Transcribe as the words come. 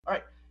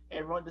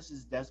everyone, this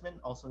is Desmond,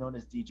 also known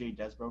as DJ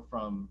Desbro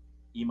from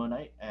Emo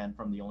Night and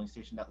from the only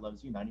station that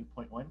loves you,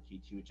 90.1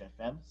 KTUH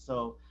FM.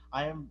 So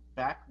I am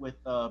back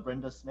with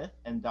Brenda Smith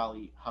and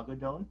Dolly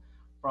Hagadone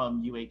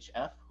from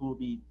UHF, who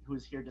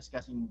is here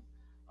discussing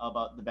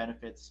about the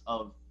benefits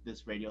of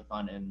this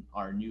radiothon and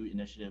our new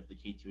initiative, the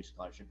KTUH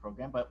Scholarship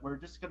Program. But we're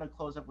just going to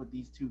close up with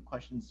these two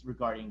questions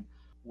regarding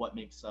what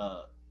makes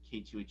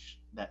KTUH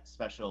that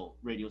special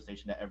radio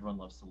station that everyone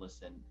loves to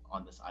listen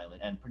on this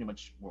island and pretty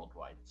much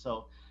worldwide.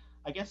 So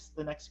I guess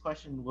the next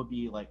question will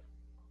be like,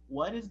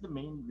 what is the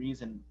main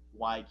reason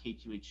why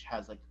KTUH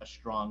has like a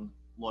strong,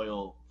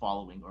 loyal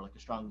following or like a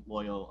strong,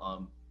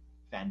 loyal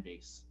fan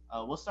base?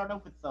 We'll start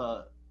off with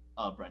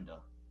Brenda.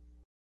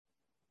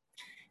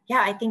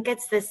 Yeah, I think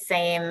it's the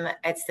same.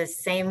 It's the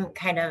same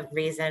kind of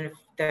reason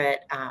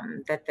that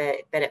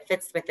that it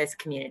fits with this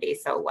community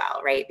so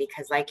well, right?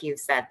 Because, like you've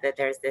said, that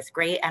there's this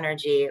great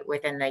energy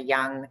within the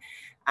young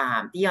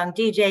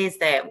DJs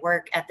that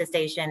work at the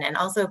station, and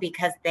also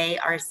because they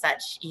are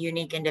such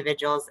unique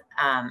individuals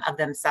of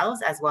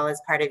themselves, as well as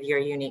part of your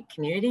unique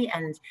community.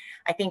 And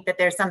I think that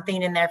there's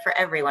something in there for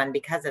everyone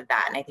because of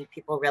that. And I think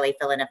people really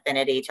feel an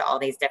affinity to all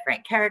these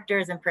different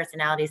characters and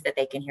personalities that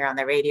they can hear on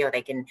the radio.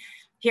 They can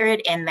hear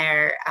it in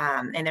their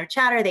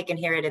chatter. They can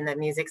hear it in the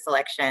music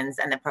selections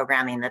and the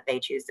programming that they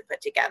choose to put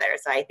together.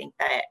 So I think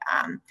that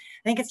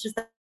it's just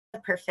the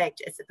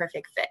perfect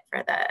fit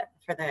for the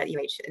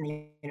UH and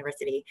the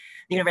university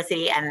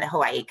and the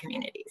Hawaii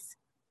communities.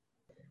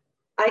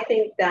 I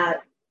think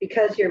that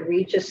because your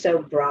reach is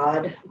so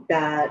broad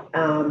that,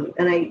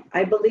 and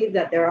I believe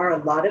that there are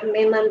a lot of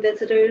mainland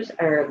visitors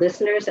or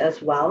listeners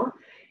as well,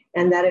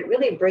 and that it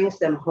really brings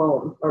them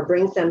home or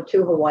brings them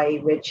to Hawaii,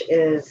 which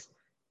is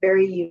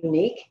very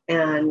unique,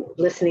 and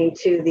listening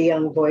to the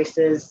young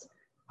voices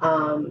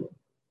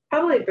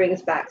probably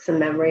brings back some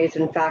memories.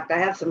 In fact, I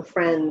have some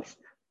friends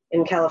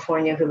in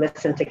California who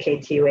listen to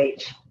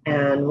KTUH,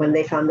 and when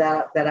they found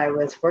out that I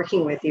was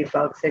working with you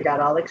folks, they got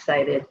all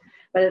excited.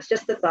 But it's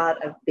just the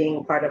thought of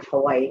being part of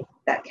Hawaii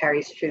that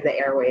carries through the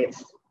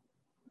airwaves.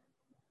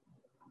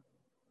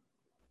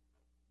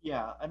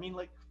 Yeah, I mean,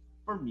 like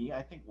for me,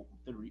 I think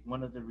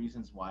one of the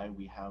reasons why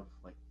we have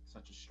like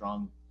such a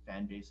strong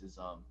fan base is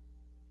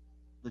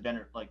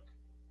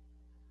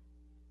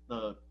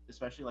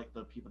especially like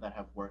the people that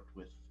have worked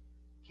with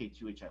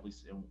KTUH at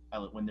least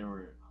when they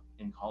were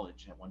in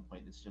college at one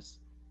point.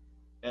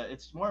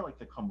 It's more like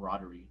the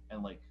camaraderie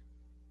and like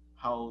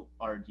how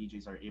our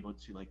DJs are able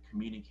to like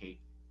communicate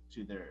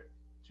to their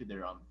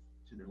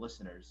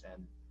listeners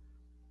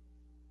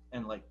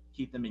and like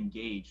keep them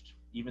engaged.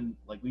 Even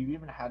like we've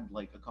even had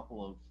like a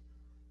couple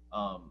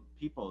of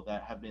people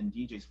that have been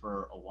DJs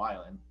for a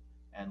while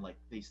and like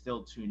they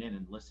still tune in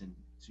and listen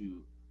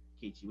to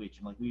KTUH,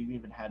 and like we've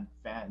even had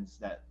fans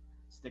that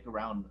stick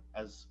around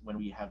as when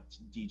we have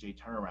DJ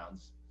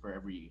turnarounds for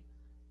every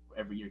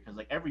year, because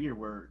like every year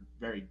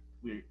we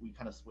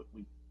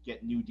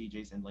get new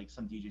DJs, and like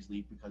some DJs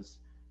leave because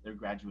they're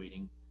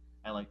graduating,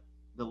 and like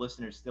the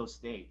listeners still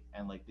stay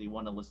and like they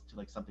want to listen to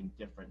like something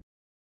different.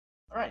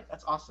 All right,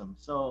 that's awesome.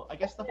 So I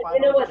guess the final.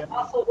 You know what's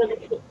also really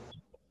cool?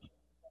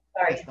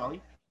 Sorry. Yes,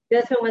 Dolly?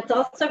 Desmond, what's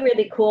also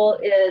really cool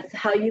is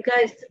how you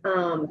guys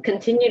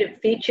continue to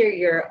feature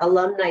your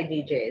alumni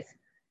DJs,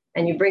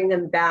 and you bring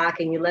them back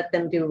and you let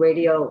them do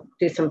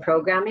some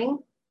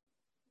programming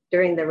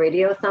during the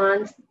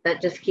radiothons.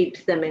 That just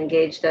keeps them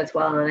engaged as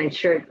well. And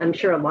I'm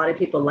sure a lot of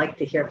people like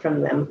to hear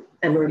from them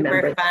and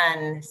remember.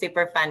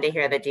 Super fun to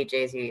hear the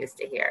DJs you used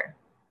to hear.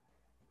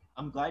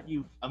 I'm glad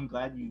you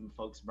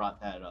folks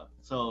brought that up.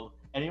 So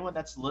anyone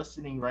that's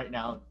listening right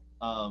now,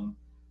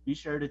 be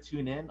sure to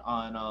tune in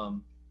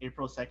on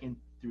April 2nd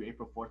through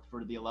April 4th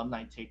for the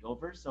alumni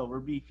takeover. So we'll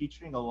be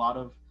featuring a lot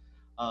of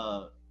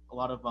our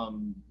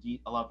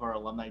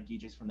alumni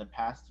DJs from the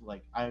past.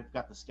 Like I've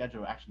got the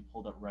schedule actually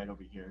pulled up right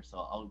over here, so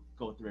I'll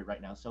go through it right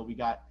now. So we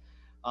got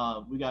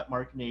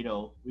Mark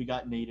Nato, we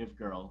got Native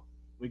Girl,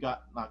 we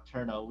got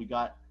Nocturno, we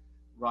got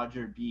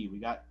Roger B, we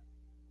got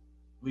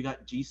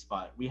G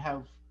Spot. We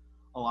have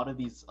a lot of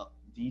these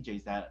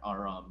DJs that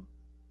are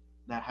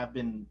that have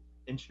been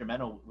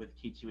instrumental with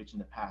KTUH in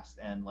the past,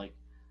 and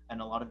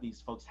a lot of these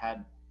folks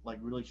had like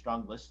really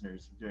strong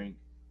listeners during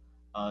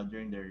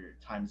their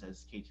times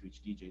as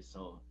KTUH DJs.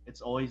 So it's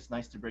always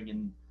nice to bring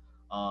in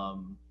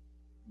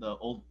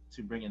the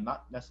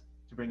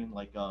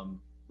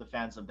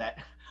fans of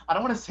that. I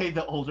don't want to say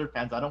the older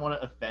fans. I don't want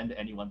to offend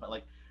anyone, but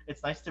like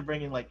it's nice to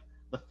bring in like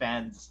the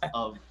fans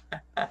of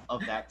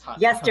that time.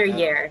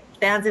 Yesteryear,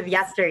 fans of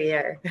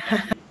yesteryear.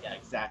 Yeah,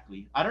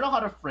 exactly. I don't know how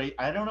to phrase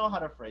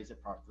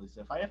it properly. So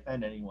if I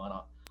offend anyone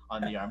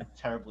on the air, I'm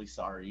terribly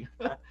sorry.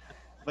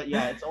 But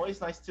yeah, it's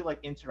always nice to like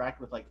interact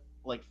with like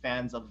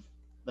fans of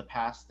the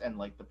past and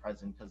like the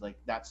present, because like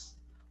that's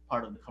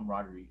part of the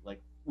camaraderie.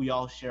 Like we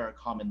all share a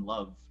common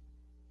love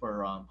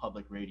for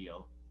public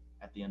radio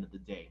at the end of the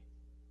day.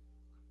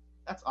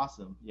 That's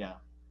awesome. Yeah.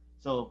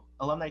 So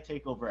alumni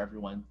takeover,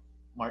 everyone.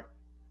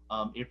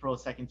 April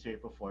 2nd to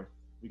April 4th.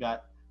 We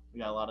got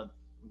a lot of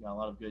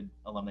good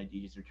alumni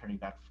DJs returning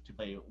back to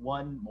play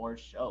one more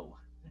show.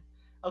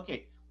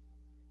 Okay.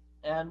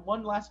 And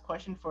one last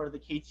question for the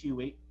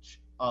K2H,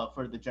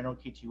 for the general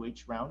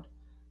K2H round.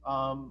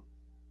 Um,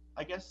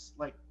 I guess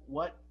like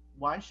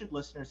why should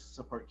listeners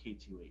support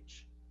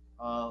K2H?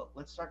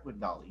 Let's start with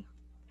Dolly.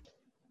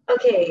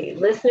 Okay,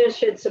 listeners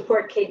should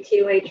support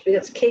KTUH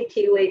because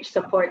KTUH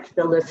supports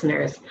the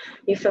listeners.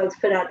 You folks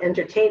put out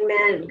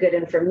entertainment, good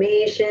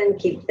information,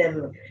 keep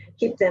them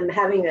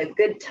having a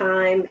good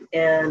time,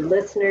 and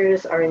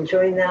listeners are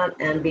enjoying that.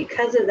 And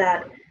because of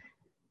that,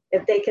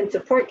 if they can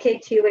support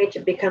KTUH,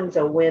 it becomes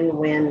a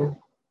win-win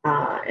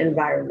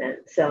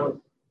environment. So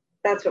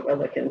that's what we're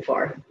looking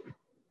for.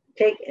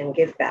 Take and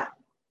give back.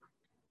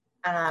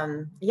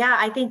 Yeah,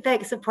 I think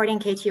that supporting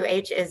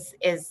K2H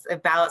is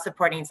about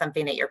supporting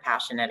something that you're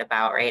passionate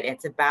about, right?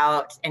 It's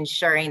about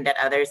ensuring that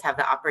others have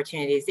the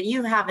opportunities that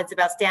you have. It's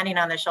about standing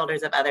on the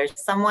shoulders of others.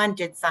 Someone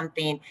did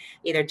something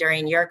either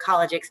during your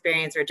college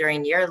experience or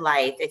during your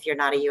life, if you're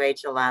not a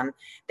UH alum,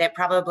 that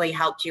probably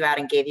helped you out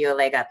and gave you a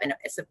leg up. And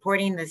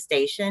supporting the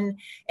station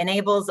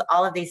enables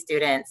all of these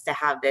students to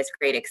have this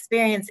great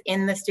experience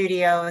in the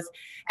studios,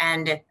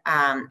 and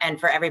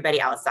for everybody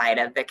outside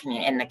of the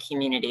community, in the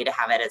community, to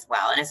have it as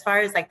well. And as far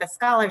as like the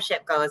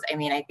scholarship goes, I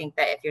mean, I think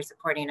that if you're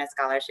supporting a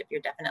scholarship,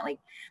 you're definitely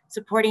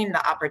supporting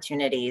the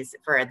opportunities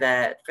for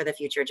the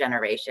future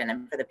generation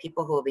and for the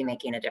people who will be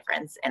making a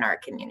difference in our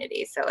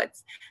community. So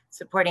it's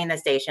supporting the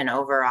station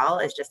overall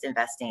is just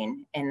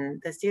investing in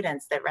the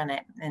students that run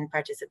it and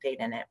participate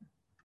in it.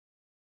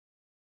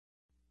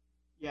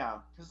 Yeah,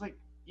 because like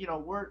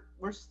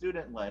we're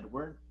student led.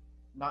 We're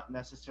not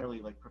necessarily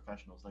like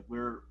professionals. Like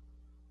we're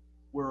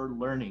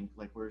learning,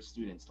 like we're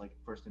students, like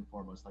first and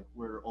foremost, like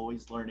we're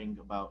always learning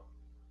about,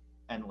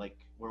 and like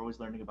we're always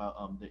learning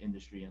about the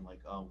industry, and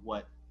like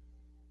what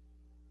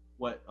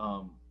what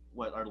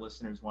our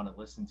listeners want to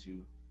listen to,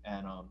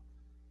 and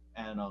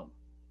and um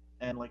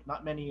and like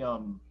not many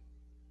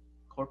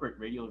corporate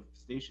radio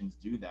stations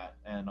do that,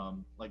 and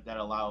like that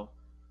allow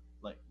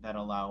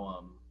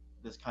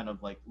this kind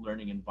of like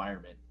learning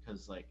environment,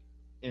 because like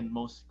in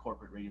most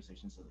corporate radio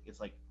stations it's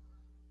like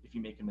if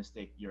you make a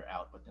mistake you're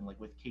out, but then like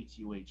with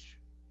KTUH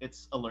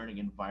it's a learning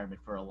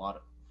environment for a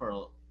lot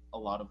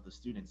of the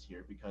students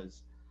here,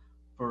 because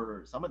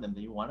for some of them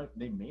they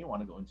may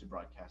want to go into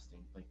broadcasting,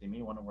 like they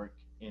may want to work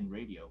in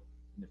radio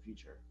in the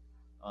future.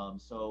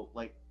 So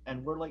like,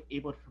 and we're like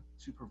able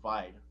to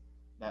provide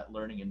that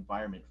learning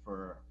environment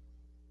for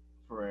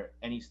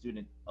any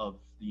student of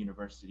the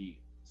University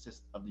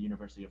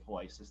of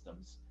Hawaii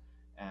systems.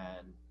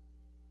 And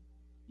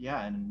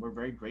yeah, and we're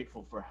very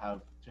grateful for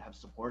have to have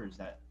supporters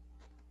that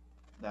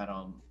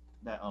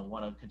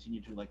want to continue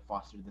to like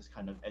foster this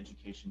kind of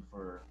education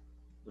for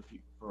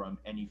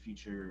any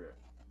future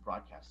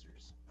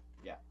broadcasters.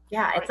 Yeah.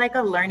 Yeah, All it's right. like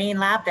a learning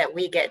lab that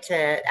we get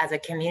to, as a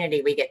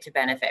community, we get to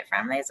benefit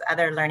from. There's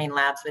other learning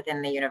labs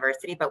within the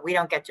university, but we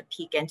don't get to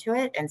peek into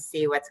it and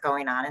see what's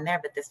going on in there.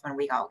 But this one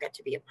we all get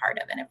to be a part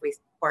of. And if we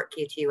support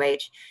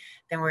KTUH,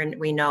 then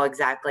we know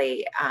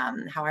exactly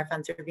how our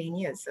funds are being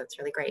used. So it's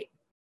really great.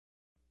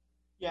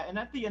 Yeah, and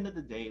at the end of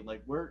the day,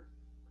 like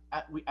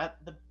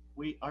at the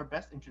we our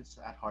best interest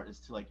at heart is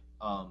to like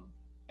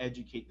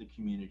educate the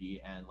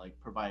community and like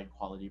provide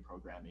quality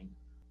programming,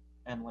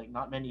 and like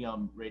not many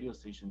radio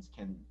stations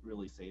can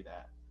really say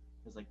that,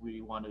 because like we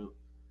want to,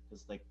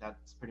 because like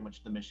that's pretty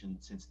much the mission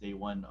since day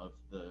one of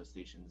the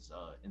station's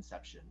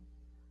inception.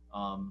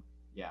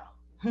 Yeah.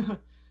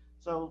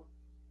 So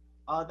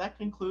that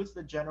concludes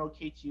the general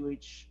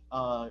KTUH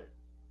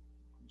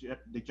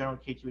the general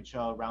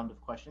KTUH round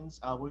of questions.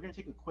 We're going to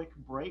take a quick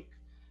break,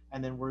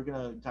 and then we're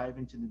going to dive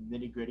into the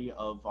nitty gritty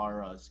of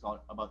our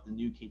about the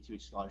new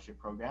KTUH scholarship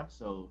program.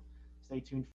 So stay tuned